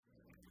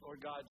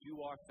Lord God, you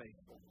are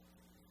faithful.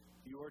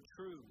 You are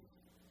true.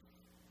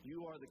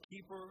 You are the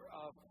keeper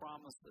of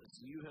promises.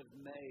 You've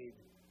made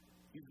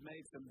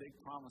some big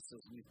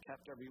promises, and you've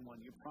kept every one.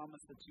 You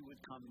promised that you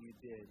would come, and you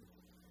did.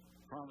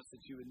 You promised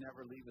that you would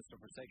never leave us or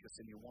forsake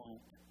us, and you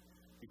won't.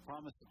 You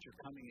promised that you're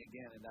coming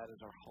again, and that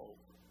is our hope.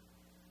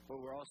 But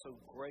we're also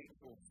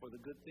grateful for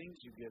the good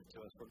things you give to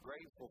us. We're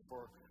grateful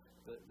for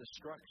the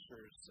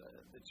structures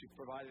that you've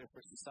provided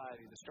for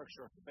society, the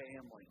structure of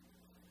family,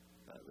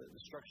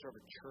 the structure of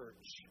a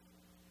church,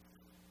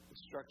 the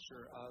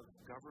structure of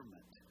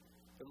government.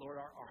 But Lord,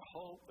 our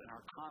hope and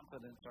our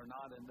confidence are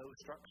not in those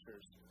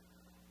structures.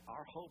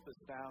 Our hope is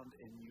found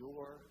in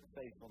your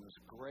faithfulness.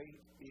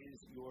 Great is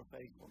your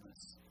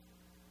faithfulness.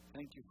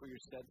 Thank you for your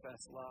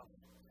steadfast love.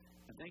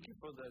 And thank you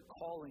for the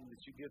calling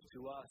that you give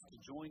to us to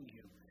join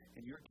you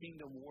in your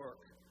kingdom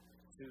work,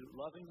 to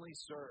lovingly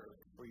serve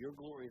for your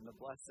glory and the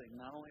blessing,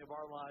 not only of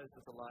our lives,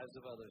 but the lives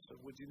of others. So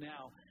would you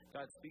now,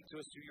 God, speak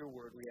to us through your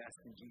word, we ask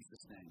in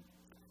Jesus' name.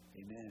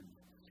 Amen.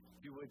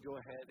 If you would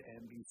go ahead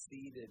and be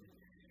seated.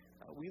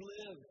 We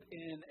live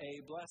in a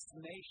blessed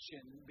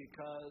nation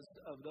because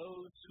of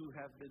those who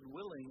have been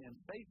willing and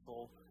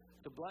faithful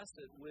to bless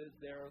it with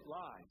their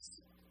lives.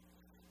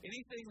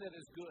 Anything that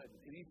is good,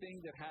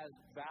 anything that has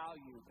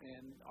value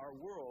in our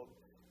world,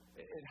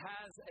 it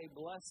has a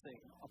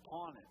blessing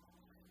upon it.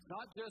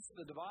 Not just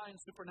the divine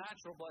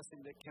supernatural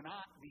blessing that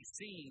cannot be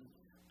seen,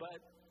 but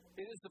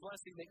it is the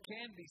blessing that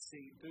can be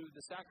seen through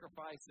the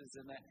sacrifices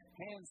and the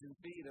hands and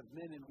feet of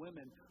men and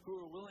women who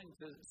are willing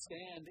to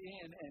stand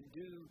in and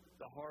do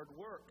the hard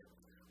work.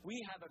 We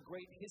have a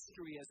great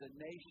history as a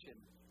nation.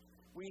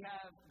 We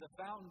have the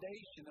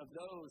foundation of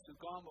those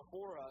who've gone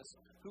before us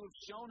who have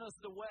shown us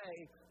the way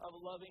of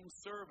loving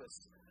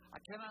service. I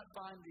cannot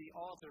find the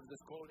author of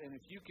this quote, and if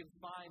you can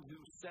find who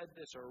said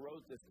this or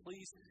wrote this,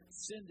 please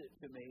send it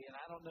to me. And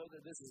I don't know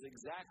that this is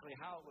exactly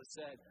how it was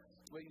said.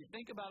 When you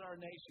think about our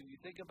nation, you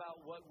think about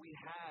what we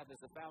have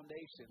as a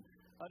foundation.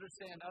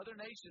 Understand, other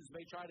nations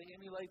may try to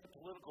emulate the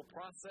political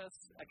process,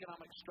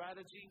 economic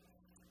strategy,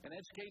 and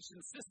education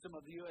system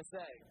of the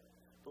USA.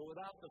 But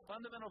without the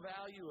fundamental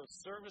value of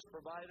service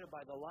provided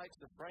by the likes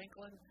of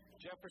Franklin,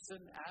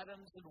 Jefferson,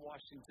 Adams, and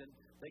Washington,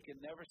 they can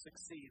never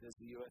succeed as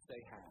the USA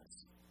has.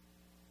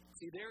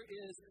 See, there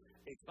is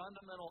a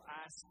fundamental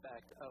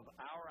aspect of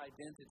our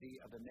identity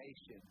of a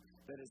nation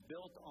that is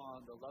built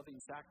on the loving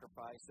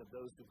sacrifice of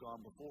those who've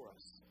gone before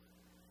us.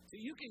 So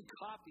you can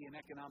copy an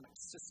economic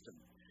system.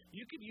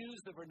 You can use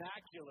the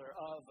vernacular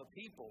of a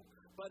people,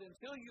 but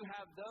until you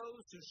have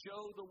those who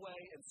show the way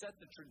and set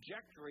the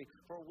trajectory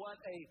for what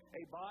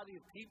a body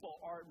of people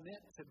are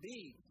meant to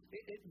be,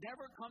 it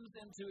never comes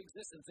into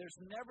existence. There's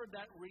never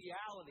that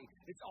reality.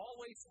 It's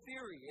always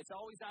theory. It's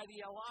always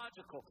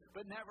ideological,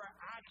 but never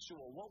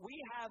actual. What we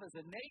have as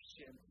a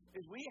nation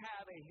is we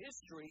have a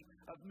history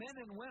of men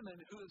and women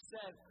who have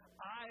said,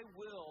 I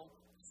will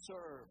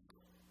serve.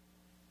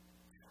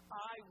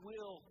 I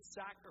will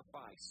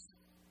sacrifice.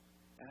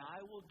 And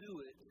I will do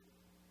it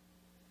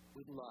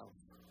with love.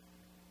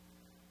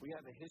 We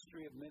have a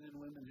history of men and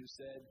women who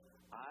said,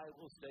 I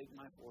will stake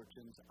my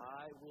fortunes.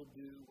 I will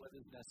do what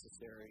is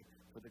necessary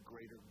for the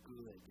greater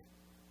good.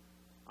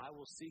 I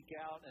will seek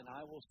out and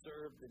I will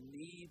serve the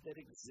need that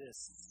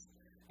exists.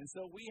 And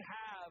so we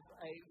have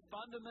a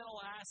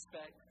fundamental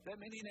aspect that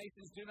many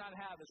nations do not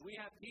have, is we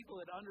have people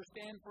that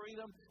understand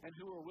freedom and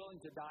who are willing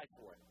to die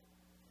for it.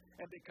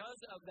 And because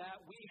of that,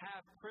 we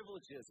have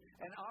privileges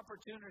and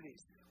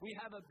opportunities. We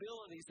have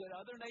abilities that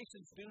other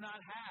nations do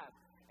not have.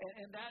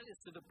 And that is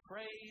to the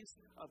praise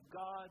of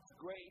God's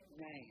great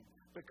name.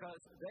 Because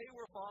they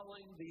were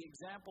following the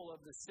example of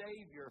the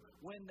Savior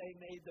when they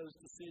made those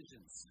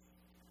decisions.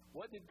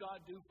 What did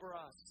God do for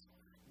us?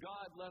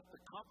 God left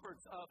the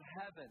comforts of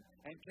heaven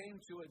and came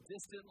to a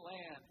distant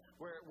land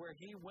where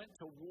He went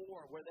to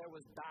war, where there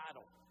was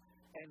battle.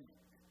 And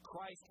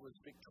Christ was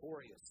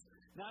victorious.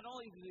 Not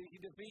only did He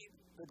defeat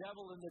the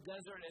devil in the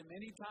desert and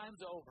many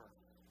times over,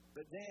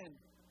 but then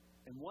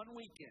in one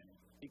weekend,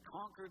 He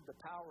conquered the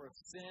power of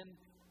sin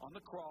on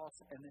the cross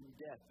and then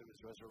death through His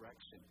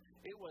resurrection.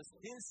 It was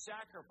His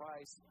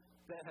sacrifice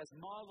that has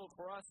modeled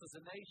for us as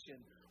a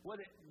nation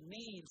what it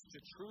means to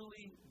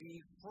truly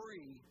be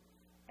free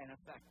and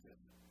effective.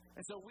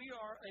 And so we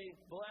are a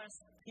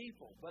blessed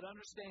people, but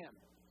understand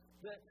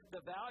that the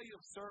value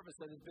of service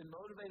that has been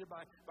motivated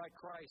by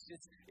Christ,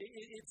 it's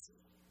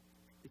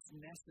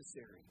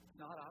necessary,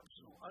 not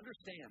optional.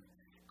 Understand,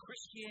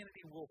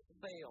 Christianity will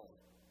fail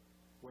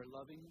where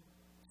loving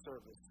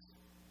service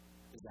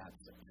is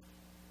absent.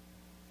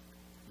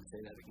 Let me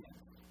say that again.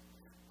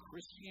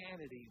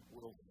 Christianity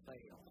will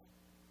fail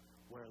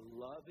where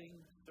loving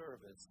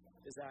service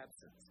is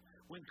absent.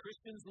 When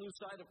Christians lose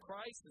sight of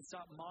Christ and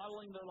stop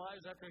modeling their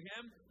lives after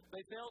Him, they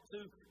fail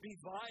to be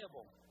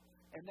viable,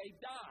 and they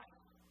die.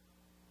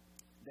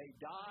 They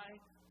die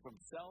from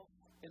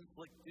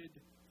self-inflicted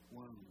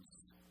wounds.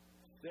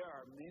 There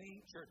are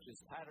many churches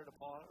pattered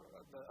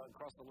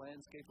across the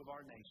landscape of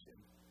our nation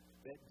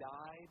that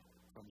died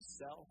from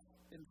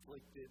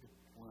self-inflicted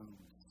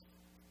wounds.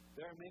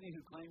 There are many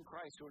who claim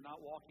Christ who are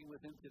not walking with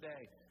Him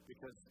today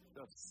because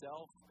of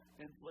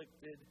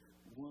self-inflicted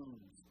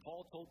wounds.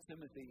 Paul told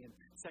Timothy in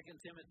 2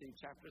 Timothy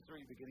chapter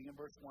 3, beginning in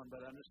verse 1, but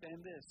understand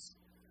this,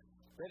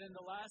 that in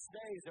the last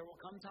days there will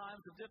come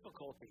times of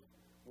difficulty.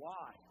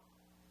 Why?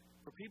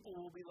 For people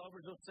will be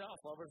lovers of self,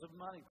 lovers of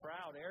money,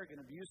 proud,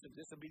 arrogant, abusive,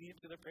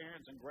 disobedient to their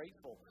parents,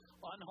 ungrateful,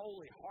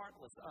 unholy,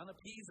 heartless,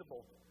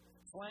 unappeasable,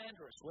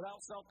 slanderous, without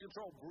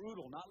self-control,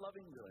 brutal, not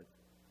loving good,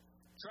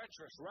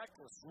 treacherous,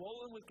 reckless,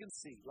 swollen with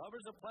conceit,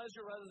 lovers of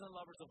pleasure rather than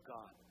lovers of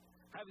God,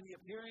 having the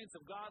appearance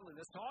of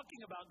godliness,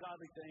 talking about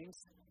godly things,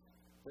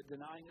 but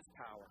denying its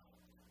power.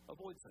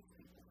 Avoid such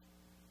people.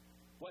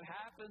 What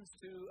happens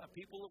to a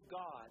people of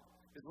God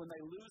is when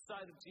they lose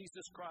sight of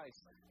Jesus Christ,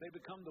 they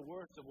become the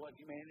worst of what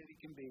humanity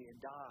can be and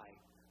die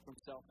from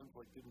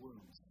self-inflicted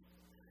wounds.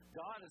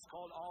 God has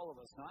called all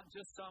of us, not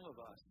just some of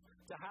us,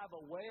 to have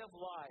a way of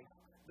life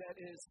that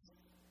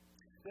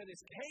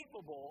is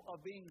capable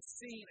of being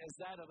seen as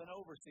that of an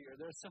overseer.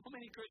 There are so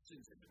many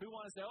Christians who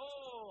want to say,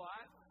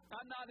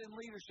 I'm not in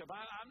leadership.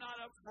 I'm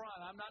not up front.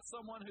 I'm not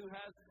someone who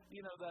has,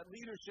 that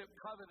leadership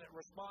covenant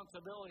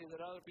responsibility that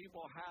other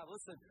people have.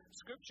 Listen,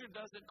 Scripture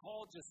doesn't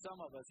call just some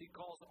of us. He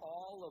calls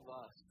all of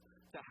us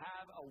to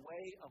have a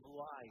way of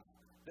life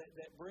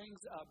that brings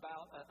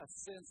about a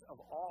sense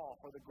of awe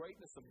for the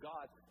greatness of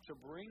God to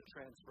bring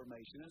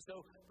transformation. And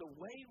so the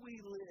way we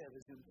live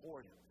is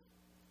important.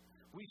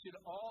 We should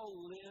all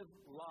live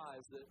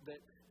lives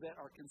that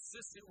are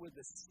consistent with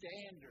the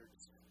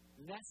standards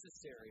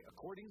necessary,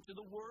 according to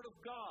the Word of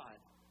God,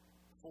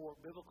 for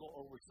biblical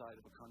oversight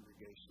of a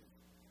congregation.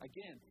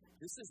 Again,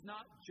 this is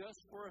not just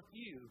for a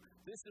few.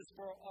 This is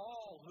for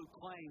all who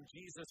claim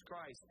Jesus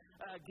Christ.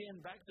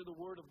 Again, back to the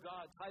Word of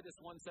God, Titus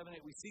 1:7-8,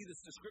 we see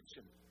this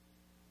description.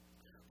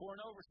 For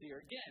an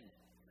overseer, again,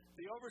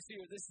 the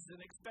overseer, this is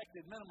an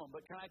expected minimum.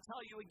 But can I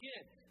tell you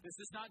again, this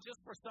is not just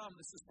for some,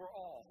 this is for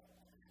all.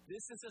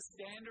 This is a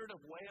standard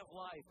of way of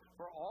life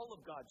for all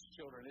of God's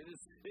children. It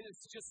is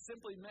just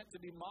simply meant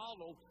to be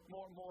modeled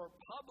more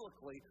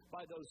publicly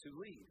by those who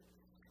lead.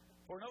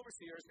 For an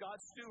overseer, as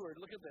God's steward,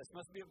 look at this,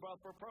 must be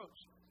above reproach.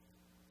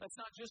 That's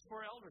not just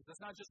for elders. That's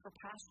not just for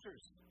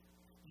pastors.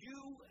 You,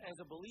 as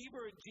a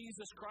believer in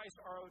Jesus Christ,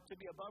 are to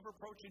be above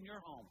reproach in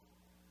your home.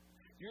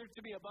 You're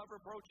to be above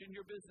reproach in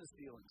your business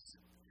dealings.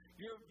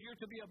 You're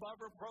to be above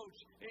reproach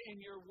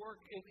in your work,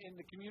 in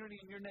the community,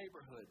 in your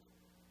neighborhood.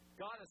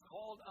 God has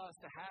called us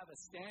to have a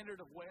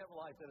standard of way of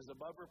life that is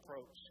above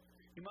reproach.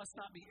 You must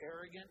not be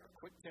arrogant or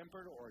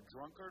quick-tempered or a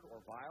drunkard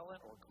or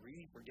violent or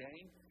greedy for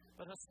gain,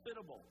 but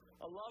hospitable,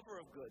 a lover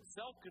of good,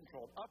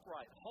 self-controlled,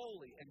 upright,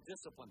 holy, and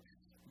disciplined.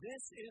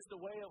 This is the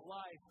way of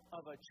life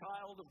of a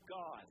child of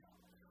God.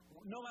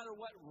 No matter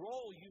what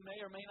role you may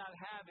or may not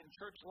have in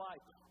church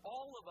life,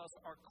 all of us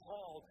are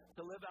called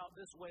to live out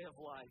this way of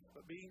life.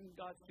 But being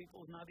God's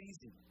people is not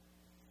easy.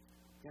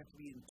 We have to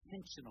be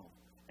intentional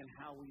in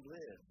how we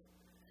live.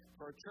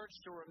 For a church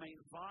to remain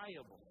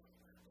viable,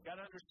 you've got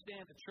to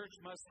understand the church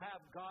must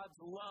have God's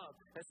love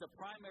as the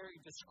primary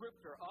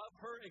descriptor of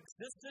her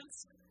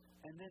existence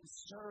and then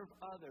serve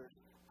others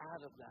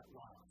out of that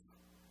love.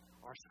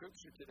 Our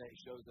scripture today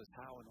shows us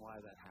how and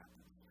why that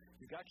happens.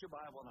 You've got your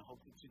Bible, and I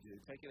hope that you do.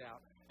 Take it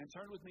out and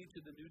turn with me to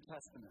the New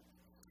Testament.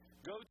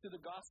 Go to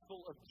the Gospel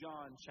of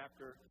John,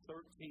 chapter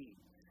 13.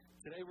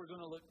 Today we're going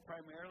to look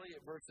primarily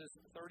at verses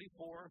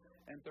 34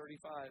 and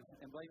 35.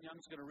 And Blaine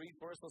Young's going to read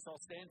for us. Let's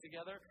all stand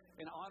together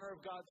in honor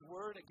of God's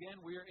Word.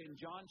 Again, we're in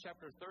John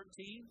chapter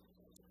 13.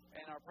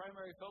 And our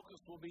primary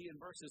focus will be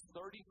in verses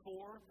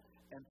 34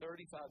 and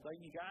 35. Blaine,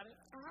 you got it?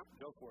 Uh-huh.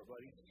 Go for it,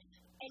 buddy.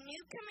 A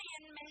new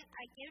commandment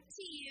I give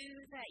to you,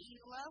 that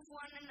you love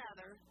one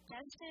another.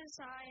 Just as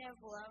I have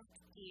loved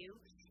you,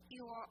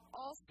 you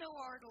also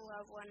are to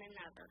love one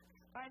another.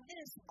 By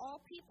this, all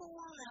people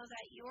will know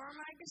that you are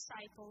my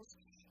disciples,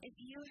 if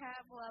you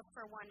have love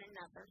for one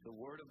another. The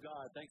Word of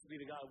God. Thanks be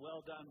to God.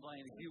 Well done,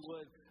 Blaine. If you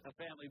would,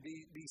 family,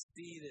 be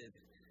seated.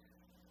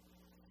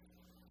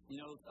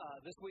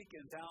 This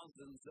weekend,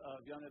 thousands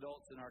of young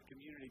adults in our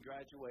community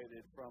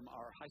graduated from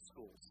our high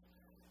schools.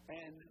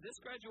 And this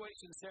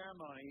graduation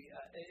ceremony,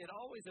 it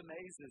always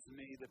amazes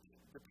me, the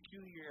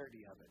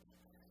peculiarity of it.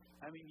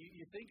 I mean,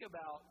 you think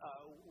about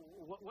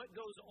what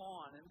goes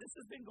on, and this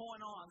has been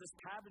going on, this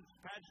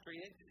pageantry,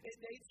 it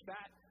dates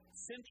back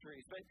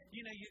centuries. But,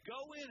 you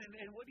go in,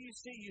 and what do you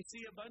see? You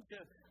see a bunch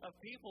of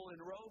people in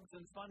robes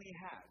and funny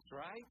hats,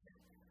 right?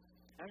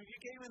 I mean, if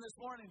you came in this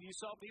morning and you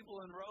saw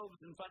people in robes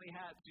and funny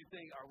hats, you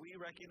think, are we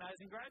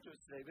recognizing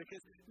graduates today? Because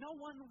no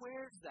one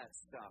wears that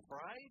stuff,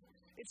 right?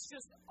 It's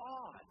just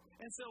odd.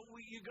 And so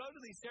you go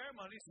to these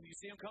ceremonies and you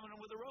see them coming in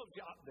with the robes.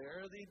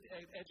 There are the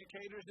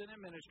educators and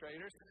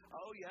administrators.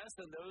 Oh, yes,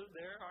 and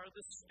there are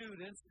the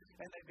students,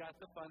 and they've got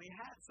the funny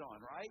hats on,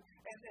 right?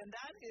 And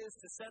that is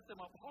to set them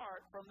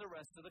apart from the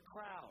rest of the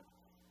crowd.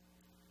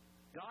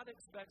 God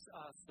expects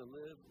us to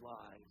live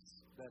lives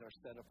that are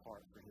set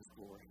apart for His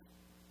glory.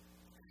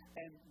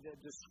 And the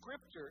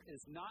descriptor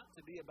is not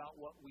to be about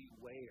what we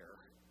wear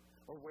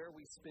or where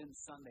we spend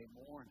Sunday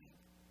morning.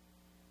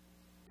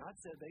 God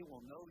said they will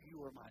know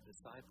you are my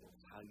disciples,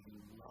 how you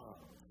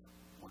love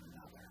one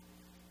another.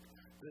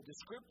 The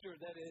descriptor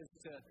that is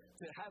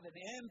to have an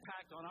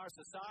impact on our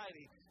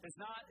society is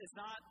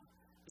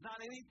not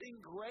anything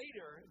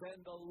greater than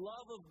the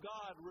love of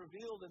God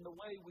revealed in the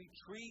way we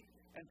treat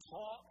and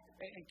talk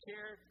and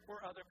care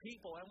for other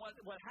people. And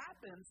what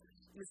happens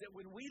is that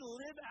when we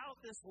live out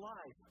this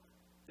life,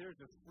 there's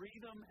a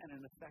freedom and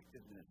an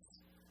effectiveness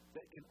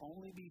that can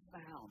only be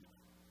found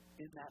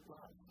in that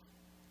love.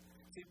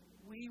 See,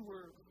 we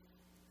were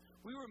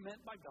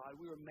meant by God,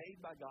 we were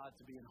made by God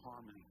to be in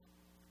harmony.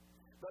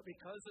 But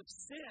because of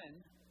sin,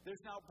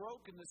 there's now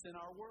brokenness in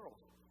our world.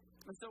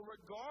 And so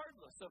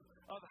regardless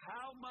of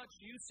how much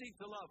you seek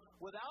to love,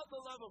 without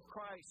the love of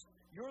Christ,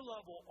 your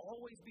love will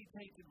always be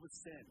tainted with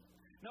sin.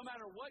 No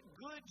matter what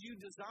good you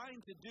design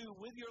to do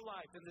with your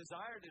life and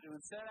desire to do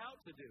and set out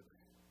to do,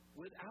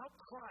 without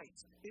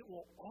Christ, it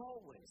will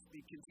always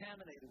be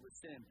contaminated with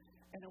sin.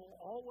 And it will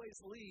always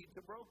lead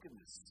to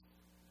brokenness.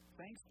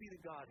 Thanks be to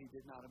God, He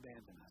did not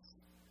abandon us.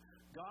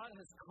 God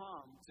has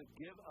come to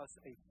give us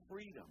a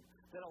freedom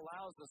that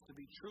allows us to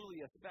be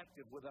truly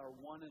effective with our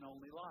one and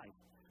only life.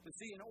 But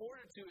see, in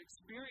order to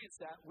experience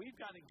that, we've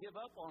got to give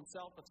up on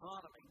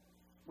self-autonomy.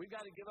 We've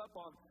got to give up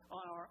on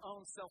our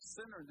own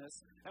self-centeredness.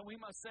 And we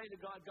must say to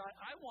God, God,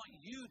 I want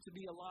you to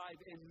be alive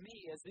in me.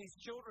 As these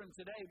children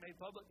today made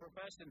public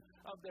profession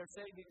of their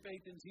saving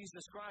faith in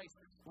Jesus Christ,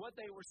 what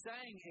they were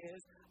saying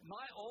is,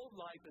 my old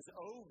life is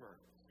over.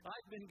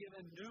 I've been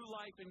given new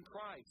life in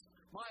Christ.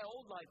 My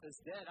old life is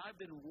dead. I've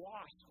been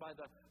washed by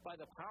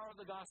the power of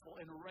the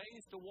gospel and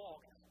raised to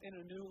walk in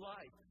a new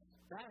life.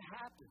 That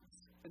happens,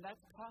 and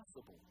that's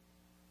possible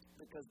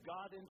because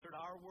God entered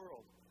our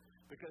world,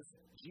 because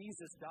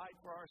Jesus died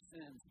for our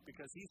sins,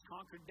 because He's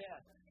conquered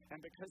death, and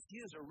because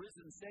He is a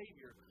risen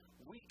Savior.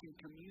 We can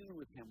commune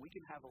with Him. We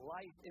can have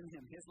life in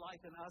Him, His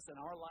life in us,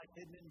 and our life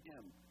hidden in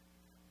Him,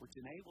 which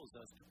enables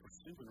us to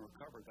pursue and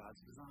recover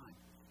God's design.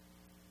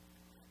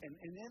 And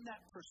in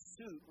that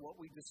pursuit, what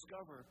we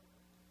discover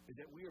is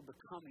that we are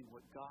becoming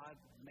what God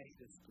made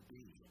us to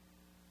be.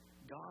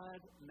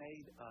 God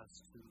made us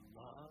to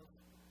love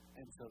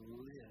and to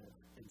live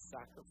in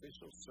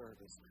sacrificial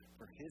service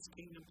for His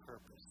kingdom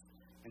purpose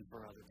and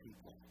for other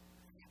people.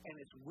 And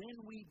it's when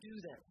we do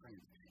that,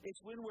 friends,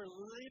 it's when we're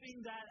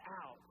living that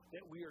out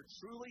that we are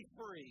truly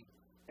free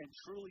and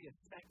truly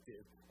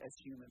effective as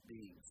human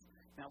beings.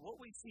 Now,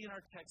 what we see in our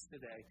text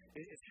today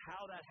is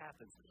how that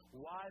happens,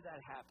 why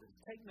that happens.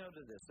 Take note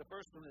of this. The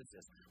first one is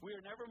this. We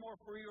are never more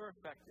free or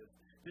effective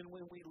than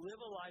when we live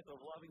a life of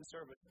loving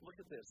service.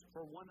 Look at this.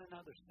 For one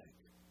another's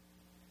sake.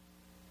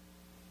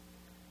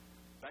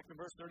 Back in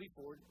verse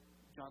 34,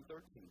 John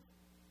 13.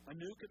 A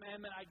new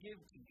commandment I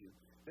give to you,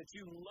 that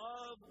you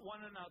love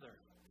one another.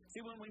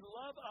 See, when we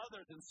love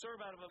others and serve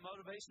out of a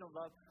motivation of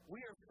love,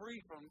 we are free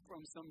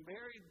from some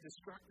very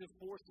destructive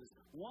forces.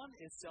 One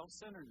is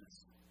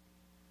self-centeredness.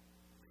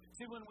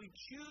 See, when we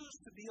choose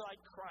to be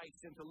like Christ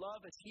and to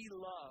love as He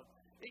loved,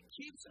 it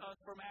keeps us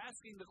from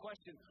asking the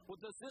question, well,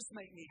 does this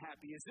make me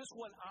happy? Is this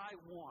what I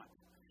want?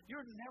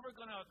 You're never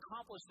going to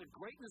accomplish the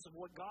greatness of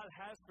what God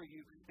has for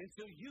you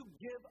until you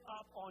give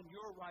up on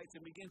your rights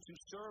and begin to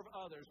serve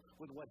others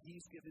with what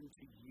He's given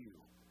to you.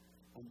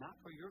 And not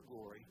for your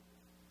glory,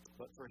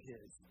 but for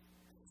His.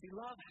 See,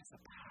 love has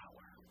a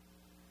power.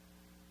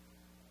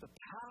 The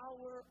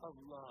power of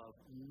love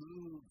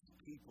moves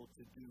people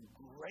to do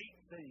great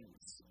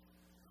things.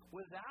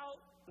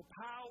 Without the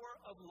power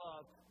of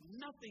love,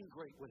 nothing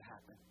great would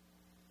happen.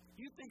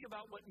 You think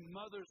about what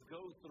mothers go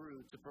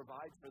through to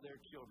provide for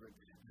their children.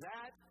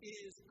 That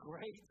is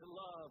great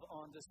love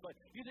on display.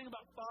 You think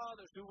about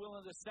fathers who are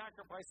willing to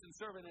sacrifice and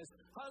serve, and as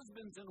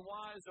husbands and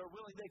wives are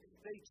willing,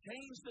 they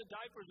change the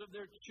diapers of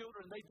their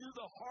children. They do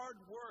the hard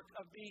work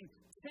of being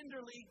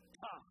tenderly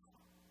tough.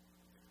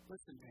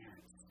 Listen,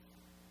 parents,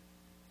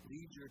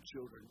 lead your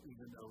children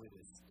even though it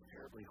is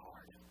terribly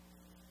hard.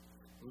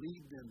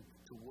 Lead them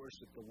to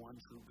worship the one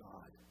true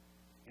God.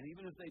 And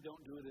even if they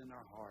don't do it in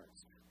their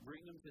hearts, bring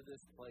them to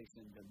this place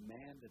and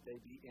demand that they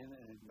be in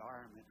an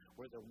environment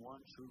where the one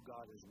true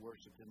God is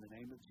worshipped in the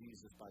name of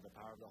Jesus by the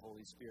power of the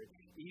Holy Spirit,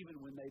 even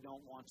when they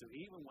don't want to,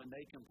 even when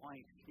they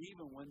complain,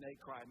 even when they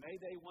cry. May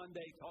they one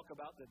day talk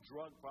about the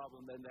drug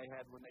problem that they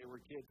had when they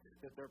were kids,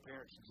 that their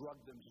parents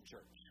drugged them to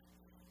church.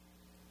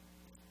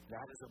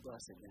 That is a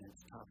blessing, and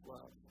it's tough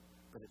love,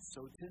 but it's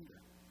so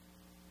tender.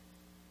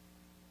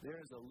 There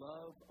is a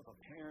love of a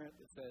parent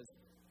that says,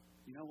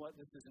 you know what,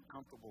 this isn't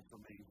comfortable for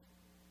me,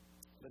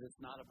 but it's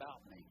not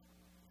about me.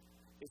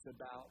 It's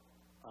about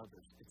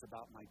others. It's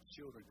about my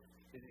children.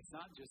 And it's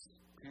not just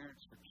parents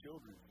for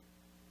children.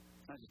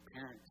 It's not just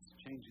parents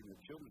changing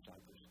their children's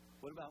diapers.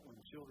 What about when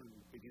children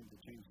begin to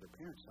change their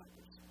parents'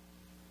 diapers?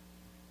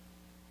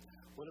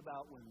 What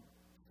about when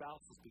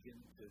spouses begin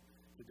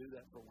to do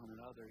that for one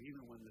another,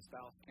 even when the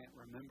spouse can't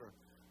remember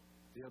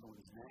the other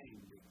one's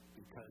name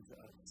because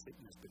of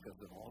sickness, because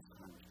of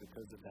Alzheimer's,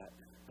 because of that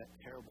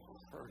terrible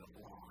hurt of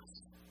loss.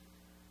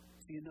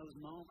 See, in those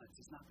moments,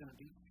 it's not going to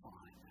be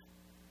fun.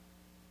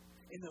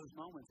 In those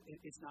moments,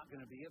 it's not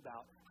going to be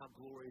about how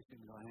glorious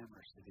and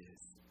glamorous it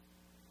is.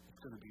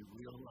 It's going to be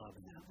real love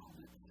in that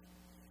moment.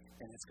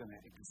 And it's going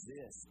to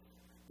exist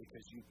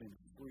because you've been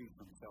free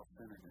from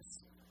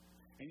self-centeredness.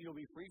 And you'll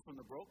be free from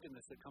the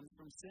brokenness that comes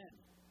from sin.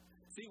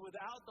 See,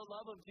 without the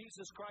love of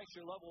Jesus Christ,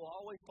 your love will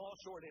always fall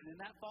short. And in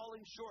that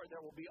falling short,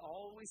 there will be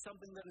always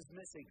something that is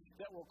missing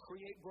that will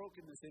create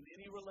brokenness in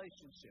any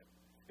relationship.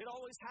 It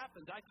always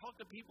happens. I talk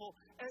to people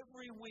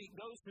every week,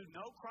 those who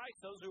know Christ,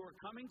 those who are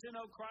coming to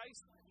know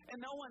Christ, and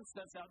no one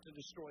sets out to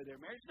destroy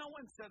their marriage. No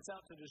one sets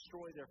out to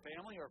destroy their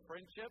family or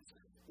friendships.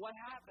 What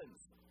happens?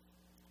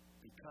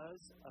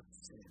 Because of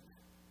sin.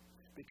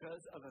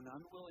 Because of an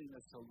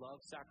unwillingness to love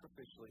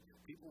sacrificially,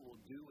 people will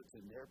do what's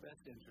in their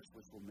best interest,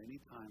 which will many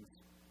times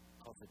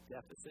cause a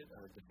deficit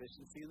or a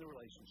deficiency in the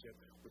relationship,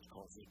 which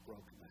causes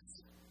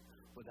brokenness.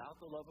 Without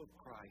the love of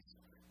Christ,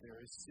 there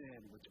is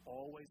sin, which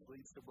always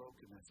leads to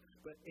brokenness.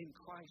 But in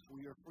Christ,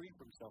 we are free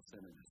from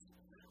self-centeredness.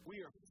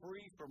 We are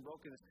free from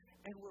brokenness.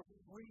 And we're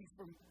free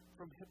from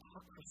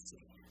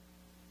hypocrisy.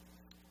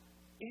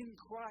 In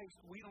Christ,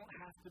 we don't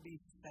have to be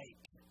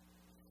fake.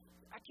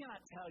 I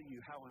cannot tell you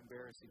how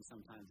embarrassing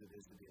sometimes it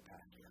is to be a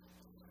pastor.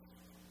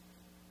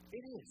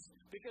 It is.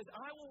 Because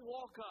I will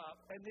walk up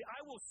and I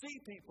will see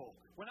people.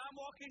 When I'm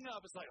walking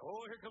up, it's like,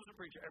 oh, here comes the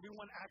preacher.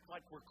 Everyone act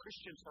like we're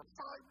Christians for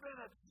 5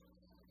 minutes.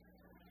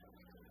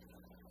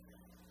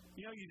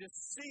 You know, you just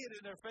see it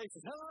in their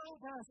faces. Hello,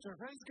 Pastor.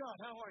 Praise God.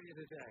 How are you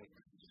today?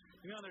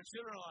 You know, their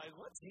children are like,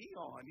 what's he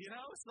on? You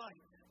know, it's like,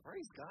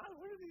 praise God.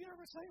 Where did he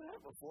ever say that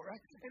before?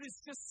 Right? And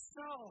it's just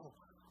so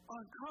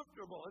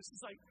uncomfortable. It's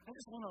just like, I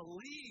just want to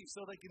leave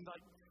so they can,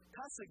 like,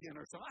 cuss again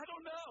or something. I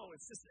don't know.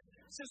 It's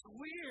just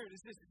weird.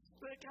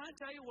 But can I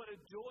tell you what a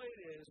joy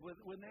it is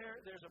when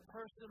there's a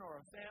person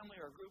or a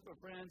family or a group of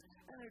friends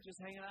and they're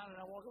just hanging out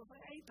and I walk over and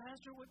say, hey,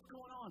 Pastor, what's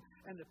going on?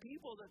 And the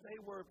people that they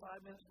were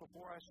 5 minutes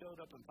before I showed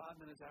up and 5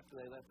 minutes after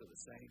they left are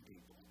the same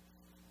people.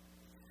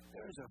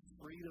 There's a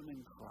freedom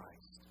in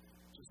Christ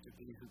just to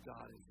be who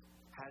God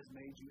has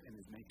made you and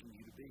is making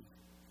you to be.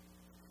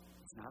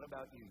 It's not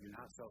about you. You're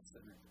not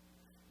self-centered.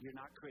 You're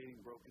not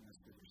creating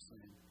brokenness through your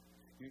sin.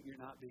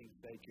 You're not being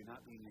fake. You're not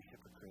being a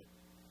hypocrite.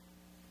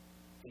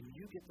 And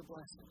you get the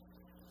blessing.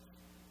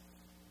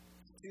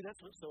 See,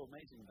 that's what's so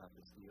amazing about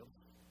this deal.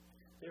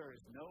 There is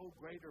no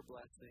greater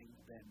blessing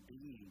than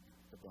being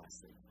the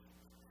blessing.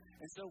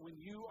 And so when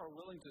you are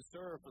willing to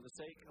serve for the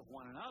sake of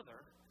one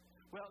another,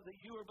 well, that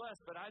you are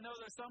blessed. But I know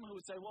there's some who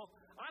would say, well,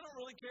 I don't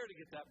really care to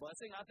get that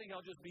blessing. I think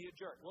I'll just be a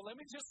jerk. Well, let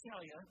me just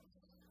tell you,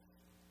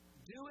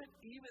 do it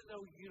even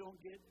though you don't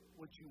get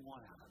what you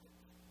want out of it.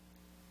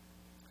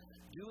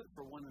 Do it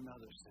for one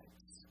another's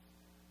sakes.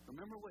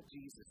 Remember what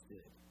Jesus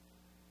did.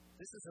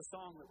 This is a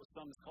song that was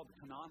sung. It's called the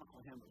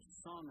canonical hymn. It was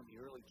sung in the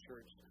early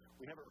church.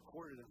 We have it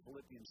recorded in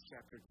Philippians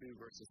chapter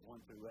 2, verses 1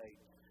 through 8.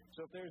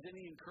 So if there's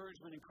any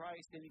encouragement in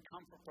Christ, any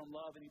comfort from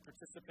love, any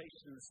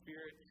participation in the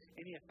Spirit,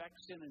 any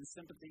affection and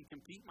sympathy,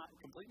 complete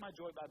my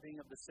joy by being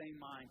of the same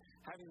mind,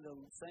 having the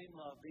same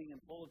love, being in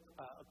full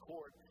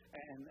accord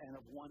and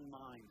of one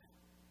mind.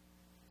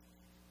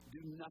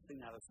 Do nothing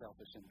out of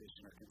selfish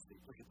ambition or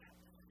conceit. Look at that.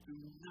 Do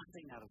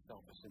nothing out of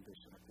selfish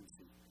ambition or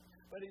conceit,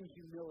 but in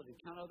humility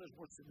count others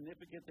more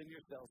significant than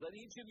yourselves. Let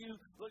each of you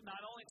look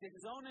not only to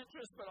his own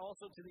interest, but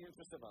also to the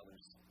interest of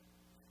others.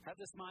 Have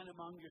this mind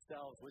among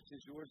yourselves, which is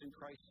yours in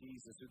Christ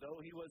Jesus, who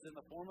though he was in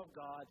the form of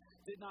God,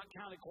 did not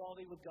count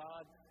equality with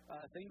God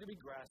a thing to be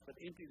grasped, but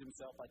emptied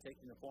himself by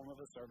taking the form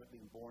of a servant,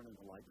 being born in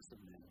the likeness of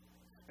men.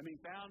 And being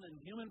found in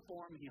human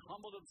form, he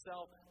humbled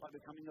himself by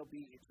becoming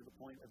obedient to the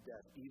point of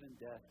death, even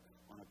death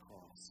on a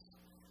cross.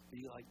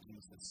 Be like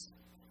Jesus.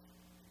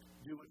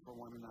 Do it for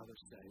one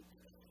another's sake.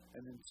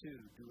 And then 2,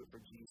 do it for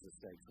Jesus'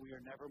 sake. We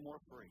are never more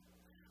free.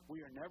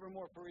 We are never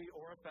more free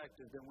or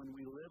effective than when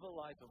we live a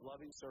life of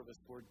loving service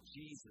for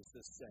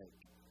Jesus'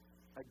 sake.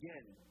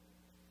 Again,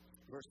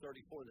 verse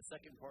 34, the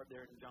second part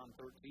there in John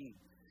 13.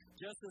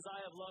 Just as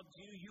I have loved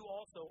you, you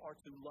also are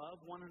to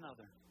love one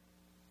another.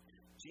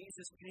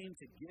 Jesus came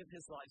to give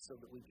his life so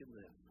that we can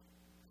live.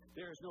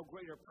 There is no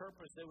greater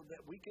purpose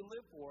that we can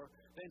live for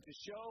than to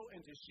show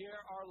and to share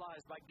our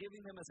lives by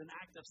giving them as an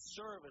act of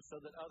service so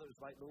that others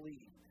might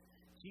believe.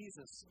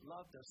 Jesus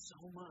loved us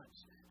so much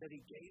that he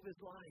gave his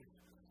life.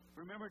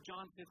 Remember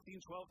John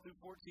 15:12 through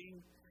 14?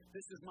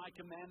 This is my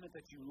commandment,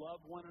 that you love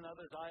one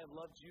another as I have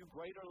loved you.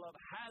 Greater love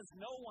has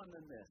no one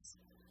than this,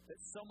 that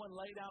someone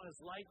lay down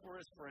his life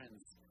for his friends.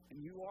 And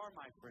you are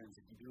my friends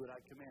if you do what I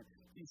command.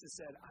 Jesus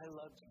said, I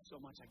loved you so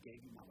much I gave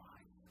you my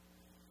life.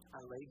 I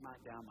laid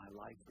down my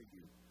life for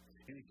you.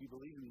 And if you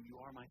believe in me, you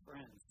are my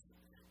friends.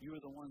 You are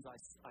the ones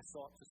I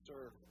sought to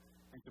serve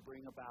and to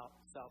bring about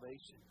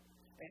salvation.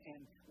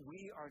 And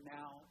we are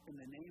now, in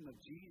the name of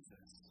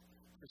Jesus,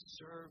 to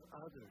serve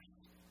others.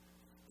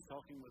 I was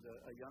talking with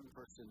a young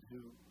person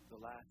who the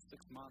last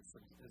 6 months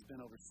has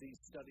been overseas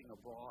studying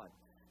abroad,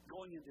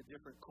 going into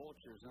different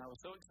cultures. And I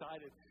was so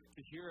excited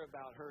to hear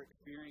about her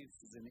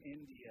experiences in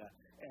India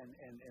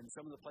and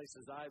some of the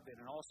places I've been,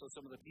 and also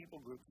some of the people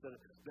groups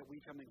that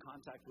we come in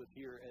contact with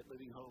here at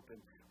Living Hope,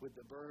 and with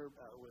the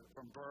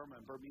from Burma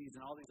and Burmese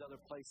and all these other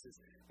places.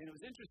 And it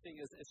was interesting,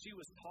 as she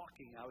was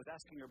talking, I was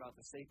asking her about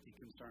the safety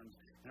concerns,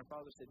 and her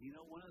father said, you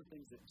know, one of the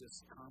things that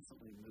just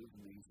constantly moved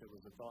me, there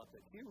was a thought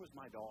that here was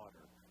my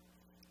daughter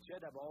She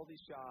had to have all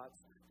these shots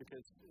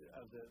because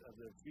of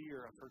the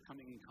fear of her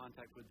coming in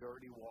contact with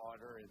dirty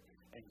water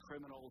and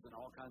criminals and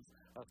all kinds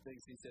of things.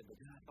 He said, but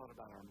then I thought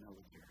about our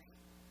military.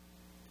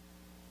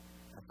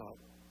 I thought,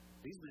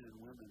 these men and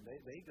women,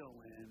 they go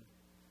in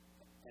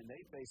and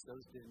they face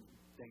those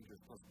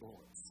dangerous plus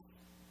bullets.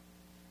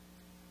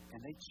 And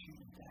they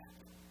choose that.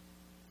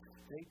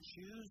 They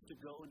choose to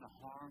go into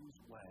harm's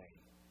way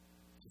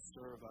to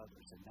serve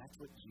others. And that's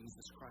what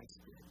Jesus Christ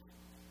did.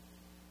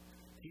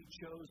 He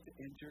chose to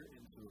enter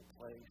into a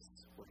place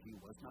where he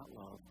was not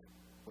loved,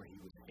 where he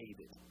was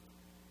hated,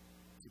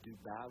 to do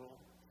battle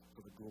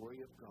for the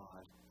glory of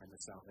God and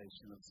the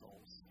salvation of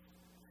souls.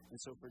 And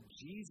so for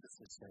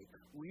Jesus' sake,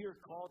 we are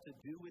called to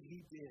do what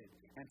he did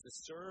and to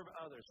serve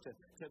others,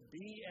 to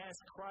be as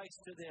Christ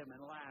to them.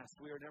 And last,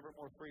 we are never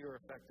more free or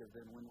effective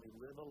than when we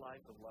live a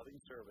life of loving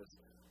service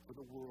for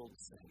the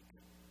world's sake.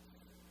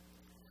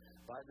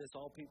 By this,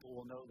 all people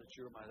will know that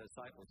you are my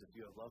disciples if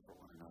you have love for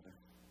one another.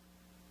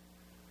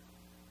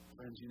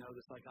 Friends, you know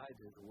this like I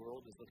do. The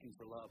world is looking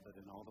for love, but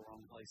in all the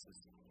wrong places.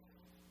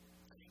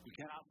 You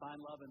cannot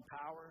find love in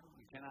power.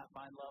 You cannot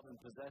find love in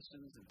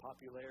possessions and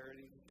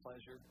popularity,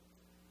 pleasure.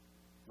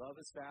 Love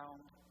is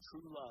found,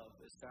 true love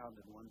is found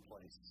in one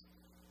place,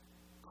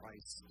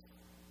 Christ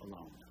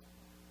alone.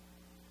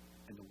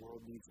 And the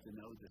world needs to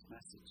know this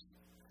message.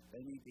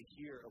 They need to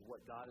hear of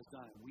what God has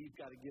done. We've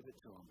got to give it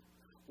to them.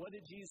 What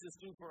did Jesus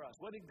do for us?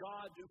 What did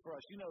God do for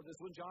us? You know this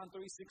one, John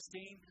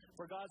 3:16.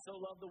 For God so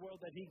loved the world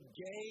that he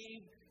gave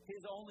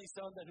his only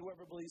Son, that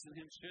whoever believes in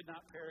him should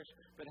not perish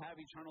but have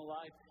eternal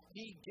life.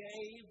 He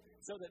gave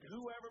so that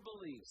whoever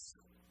believes.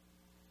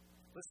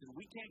 Listen,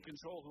 we can't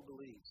control who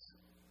believes,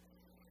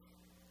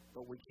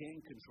 but we can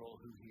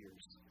control who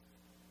hears.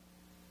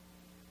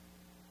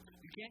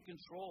 You can't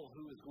control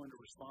who is going to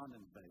respond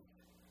in faith,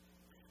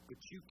 but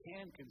you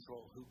can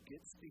control who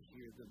gets to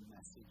hear the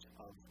message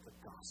of the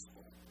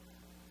gospel.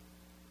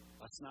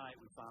 Last night,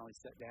 we finally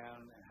sat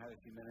down and had a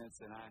few minutes,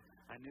 and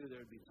I knew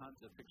there would be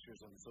tons of pictures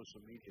on social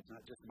media. It's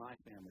not just my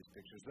family's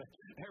pictures, but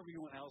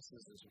everyone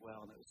else's as well.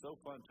 And it was so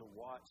fun to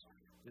watch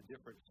the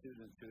different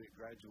students who had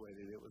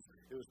graduated. It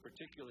was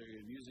particularly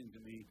amusing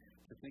to me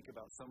to think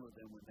about some of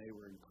them when they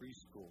were in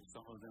preschool,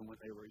 some of them when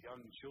they were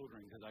young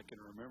children, because I can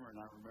remember,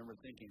 and I remember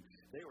thinking,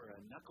 they were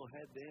a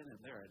knucklehead then,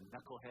 and they're a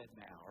knucklehead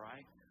now,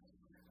 right?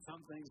 Some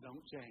things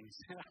don't change.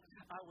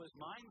 I was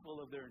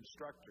mindful of their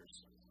instructors,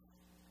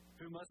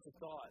 who must have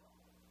thought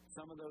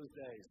some of those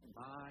days,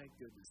 my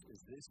goodness,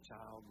 is this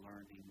child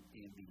learning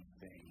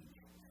anything?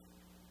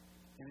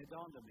 And it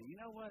dawned on me, you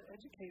know what?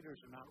 Educators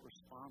are not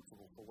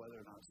responsible for whether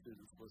or not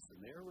students listen.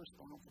 They're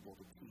responsible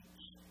to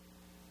teach.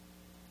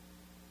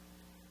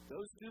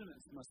 Those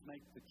students must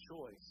make the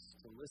choice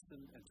to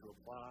listen and to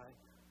apply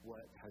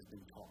what has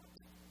been taught.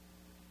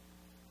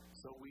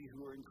 So we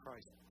who are in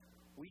Christ,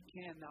 we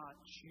cannot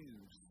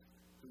choose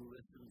who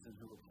listens and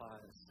who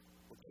applies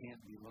what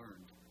can't be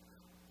learned.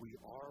 We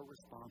are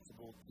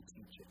responsible to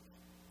teach it.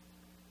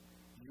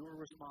 You're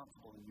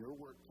responsible in your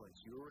workplace.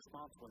 You're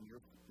responsible in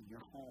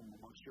your home,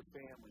 amongst your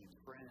family and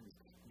friends,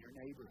 in your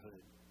neighborhood,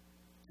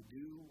 to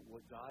do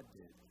what God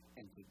did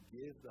and to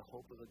give the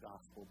hope of the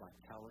gospel by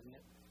telling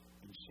it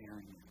and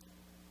sharing it.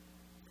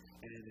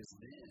 And it is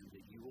then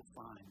that you will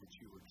find that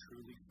you are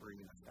truly free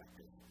and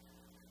effective.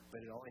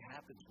 But it only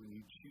happens when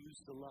you choose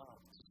to love,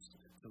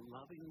 to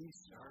lovingly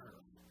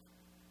serve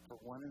for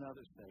one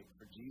another's sake,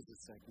 for Jesus'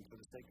 sake, and for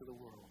the sake of the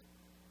world.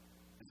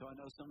 And so I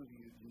know some of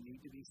you need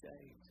to be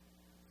saved.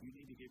 You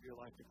need to give your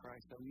life to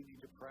Christ. Some of you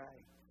need to pray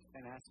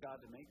and ask God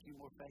to make you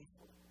more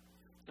faithful.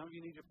 Some of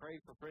you need to pray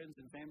for friends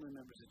and family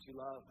members that you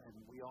love, and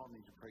we all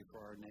need to pray for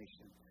our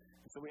nation.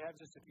 And so we have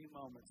just a few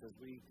moments as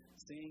we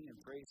sing and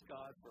praise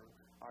God for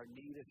our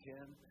need of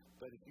Him.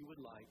 But if you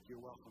would like,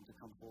 you're welcome to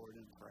come forward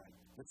and pray.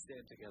 Let's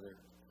stand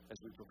together as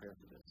we prepare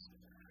for this.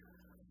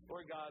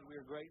 Lord God, we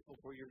are grateful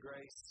for your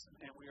grace,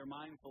 and we are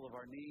mindful of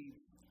our need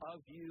of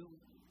you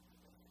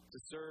to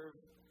serve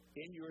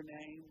in your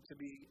name, to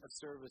be of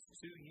service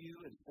to you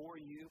and for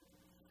you.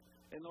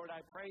 And Lord,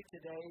 I pray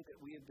today that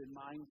we have been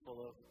mindful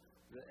of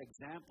the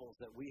examples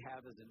that we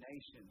have as a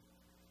nation,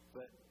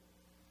 but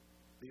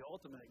the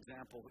ultimate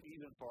example,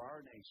 even for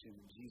our nation,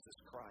 Jesus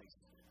Christ,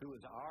 who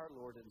is our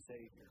Lord and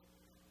Savior,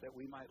 that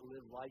we might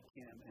live like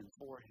Him and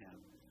for Him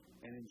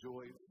and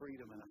enjoy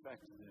freedom and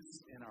effectiveness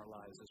in our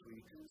lives as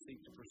we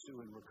seek to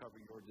pursue and recover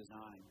your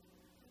design.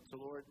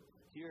 So Lord,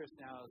 hear us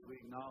now as we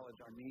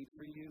acknowledge our need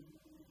for you.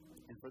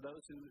 And for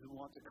those who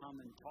want to come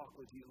and talk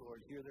with you,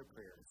 Lord, hear their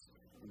prayers.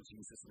 In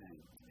Jesus'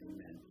 name,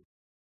 amen.